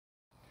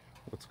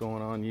What's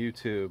going on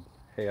YouTube?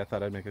 Hey, I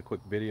thought I'd make a quick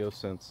video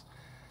since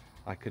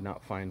I could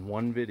not find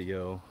one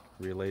video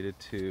related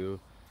to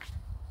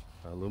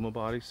a Luma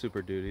Body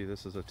Super Duty.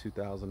 This is a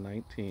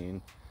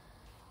 2019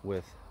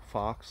 with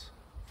Fox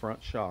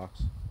front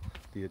shocks,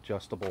 the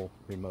adjustable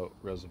remote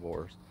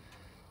reservoirs.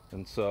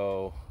 And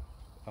so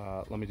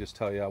let me just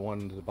tell you, I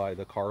wanted to buy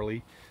the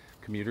Carli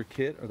commuter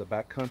kit or the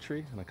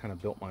backcountry, and I kind of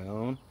built my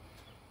own,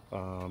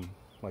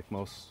 like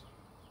most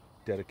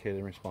dedicated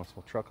and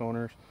responsible truck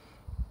owners.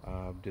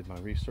 Did my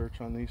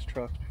research on these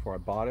trucks before I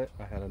bought it.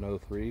 I had an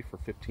 03 for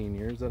 15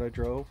 years that I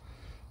drove.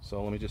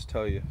 So let me just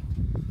tell you,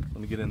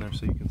 let me get in there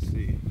so you can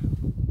see.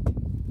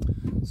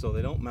 So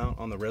they don't mount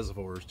on the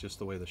reservoirs just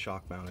the way the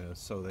shock mount is.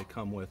 So they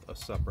come with a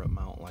separate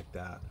mount like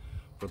that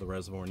for the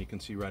reservoir. And you can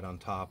see right on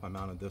top, I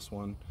mounted this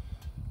one.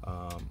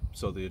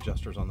 So the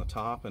adjuster's on the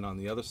top, and on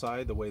the other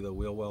side, the way the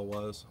wheel well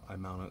was, I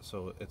mount it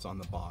so it's on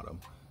the bottom.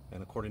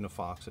 And according to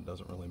Fox, it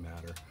doesn't really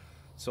matter.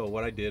 So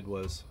what I did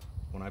was,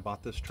 when I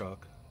bought this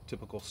truck,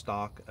 typical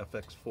stock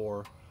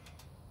FX4,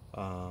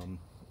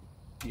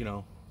 you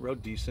know,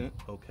 rode decent,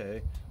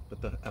 okay,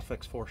 but the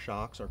FX4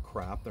 shocks are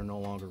crap. They're no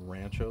longer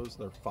Ranchos,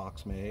 they're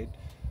Fox made.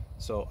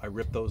 So I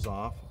ripped those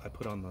off. I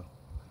put on the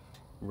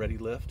Ready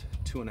Lift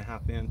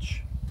 2.5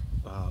 inch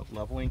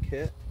leveling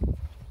kit,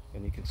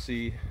 and you can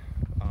see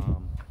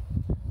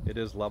it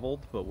is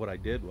leveled. But what I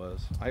did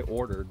was I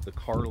ordered the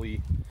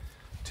Carli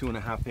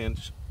 2.5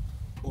 inch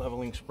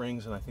leveling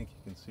springs, and I think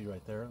you can see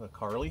right there the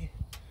Carli.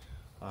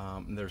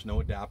 There's no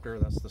adapter,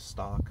 that's the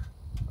stock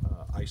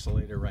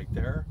isolator right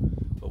there.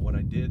 But what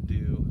I did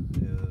do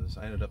is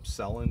I ended up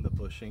selling the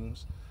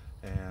bushings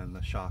and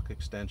the shock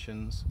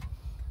extensions,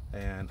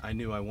 and I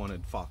knew I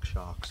wanted Fox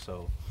shocks,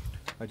 so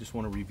I just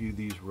want to review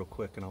these real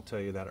quick, and I'll tell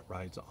you that it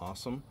rides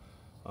awesome.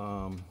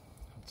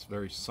 It's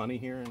very sunny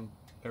here in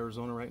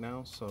Arizona right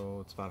now, so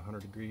it's about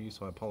 100 degrees,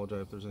 so I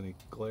apologize if there's any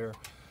glare.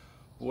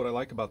 But what I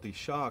like about these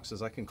shocks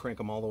is I can crank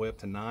them all the way up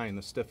to 9,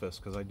 the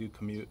stiffest, because I do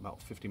commute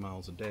about 50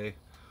 miles a day.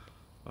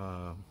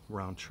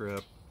 Round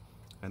trip,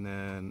 and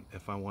then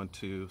if I want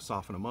to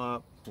soften them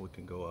up, we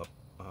can go up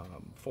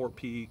 4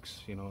 peaks,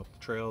 you know, up the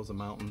trails, the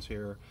mountains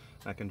here.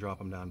 I can drop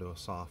them down to a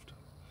softer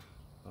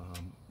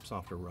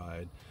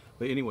ride.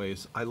 But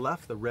anyways, I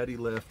left the Ready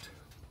Lift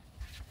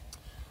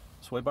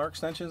sway bar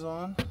extensions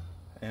on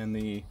and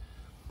the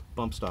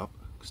bump stop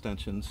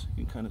extensions.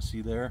 You can kind of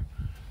see there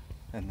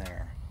and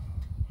there.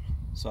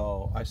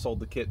 So I sold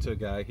the kit to a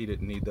guy. He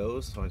didn't need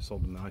those, so I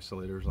sold him the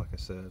isolators, like I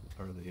said,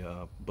 or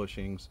the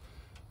bushings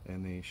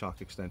and the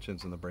shock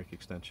extensions and the brake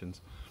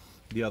extensions.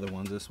 The other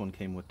ones, this one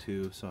came with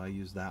 2, so I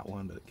used that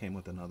one, but it came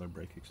with another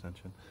brake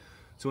extension.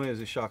 So anyways,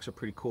 these shocks are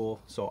pretty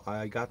cool. So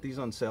I got these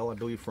on sale, I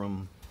believe,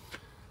 from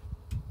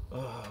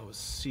it was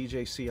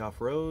CJC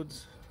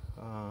Offroads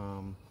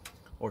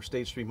or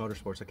Stage 3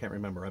 Motorsports. I can't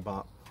remember. I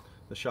bought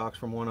the shocks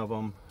from one of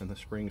them and the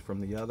springs from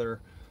the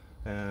other,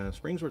 and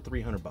springs were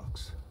 300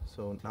 bucks.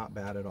 So not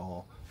bad at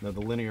all. Now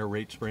the linear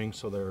rate springs,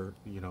 so they're,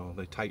 you know,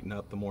 they tighten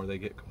up the more they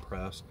get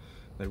compressed.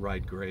 They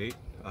ride great.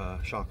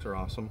 Shocks are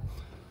awesome.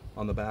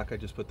 On the back, I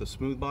just put the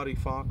smooth body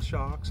Fox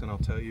shocks, and I'll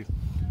tell you,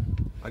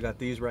 I got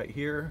these right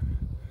here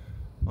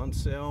on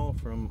sale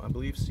from, I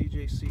believe,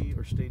 CJC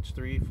or Stage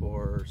 3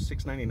 for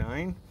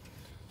 $6.99.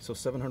 So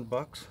 700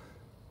 bucks.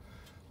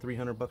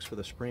 300 bucks for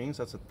the springs.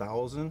 That's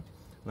 1,000, and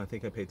I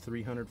think I paid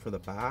 300 for the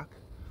back.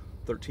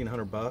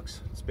 1,300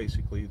 bucks. It's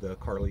basically the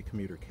Carli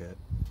commuter kit.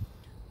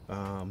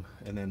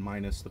 And then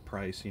minus the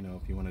price, you know,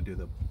 if you want to do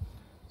the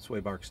sway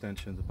bar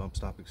extensions, the bump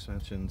stop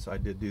extensions. I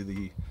did do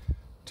the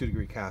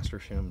 2-degree caster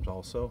shims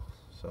also.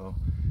 So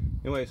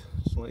anyways,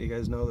 just to let you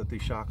guys know that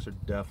these shocks are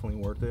definitely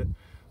worth it.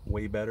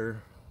 Way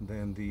better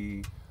than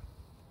the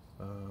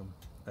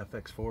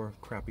FX4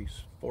 crappy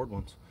Ford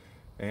ones.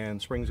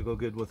 And springs will go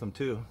good with them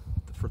too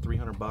for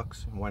 300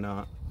 bucks. Why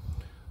not?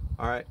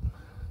 All right,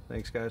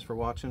 thanks guys for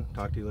watching.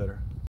 Talk to you later.